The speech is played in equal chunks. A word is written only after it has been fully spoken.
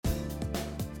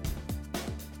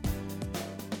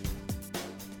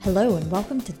Hello and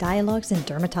welcome to Dialogues in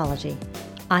Dermatology.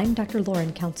 I'm Dr.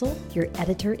 Lauren Council, your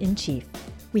Editor-in-Chief.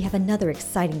 We have another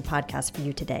exciting podcast for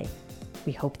you today.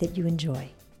 We hope that you enjoy.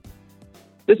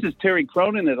 This is Terry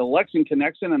Cronin at Election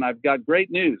Connection, and I've got great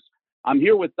news. I'm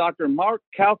here with Dr. Mark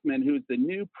Kaufmann, who is the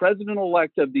new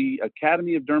President-Elect of the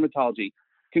Academy of Dermatology.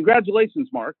 Congratulations,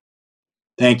 Mark.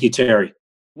 Thank you, Terry.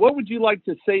 What would you like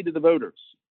to say to the voters?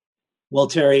 Well,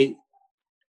 Terry,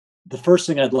 the first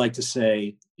thing I'd like to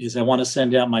say is I want to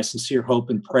send out my sincere hope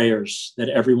and prayers that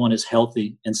everyone is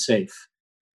healthy and safe.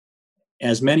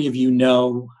 As many of you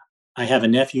know, I have a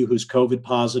nephew who's COVID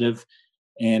positive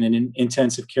and in an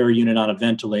intensive care unit on a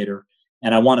ventilator,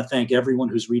 and I want to thank everyone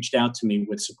who's reached out to me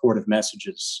with supportive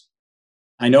messages.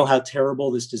 I know how terrible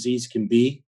this disease can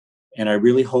be, and I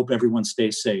really hope everyone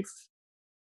stays safe.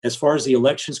 As far as the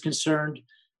election is concerned,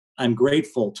 I'm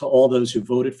grateful to all those who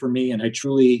voted for me, and I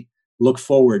truly look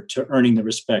forward to earning the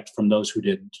respect from those who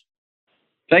didn't.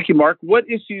 Thank you, Mark. What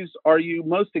issues are you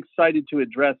most excited to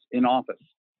address in office?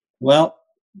 Well,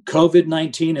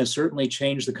 COVID-19 has certainly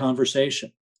changed the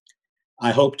conversation.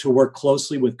 I hope to work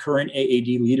closely with current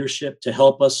AAD leadership to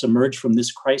help us emerge from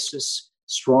this crisis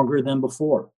stronger than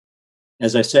before.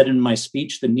 As I said in my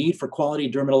speech, the need for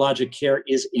quality dermatologic care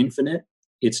is infinite.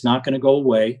 It's not going to go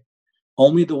away.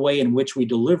 Only the way in which we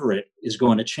deliver it is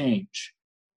going to change.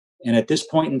 And at this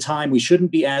point in time, we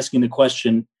shouldn't be asking the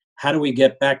question, how do we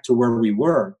get back to where we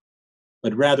were?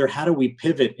 But rather, how do we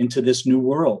pivot into this new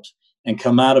world and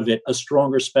come out of it a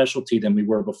stronger specialty than we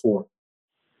were before?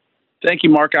 Thank you,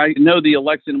 Mark. I know the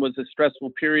election was a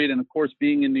stressful period, and of course,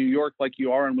 being in New York like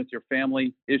you are and with your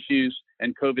family issues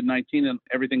and COVID-19 and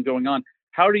everything going on,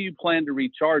 how do you plan to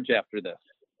recharge after this?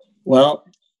 Well,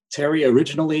 Terry,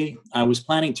 originally, I was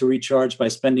planning to recharge by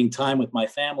spending time with my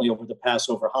family over the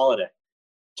Passover holiday.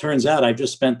 Turns out I've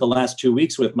just spent the last 2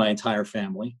 weeks with my entire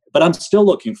family, but I'm still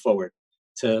looking forward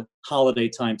to holiday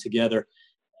time together.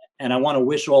 And I want to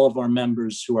wish all of our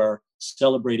members who are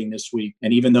celebrating this week,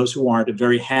 and even those who aren't, a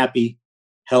very happy,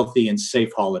 healthy, and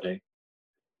safe holiday.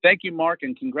 Thank you, Mark,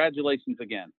 and congratulations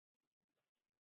again.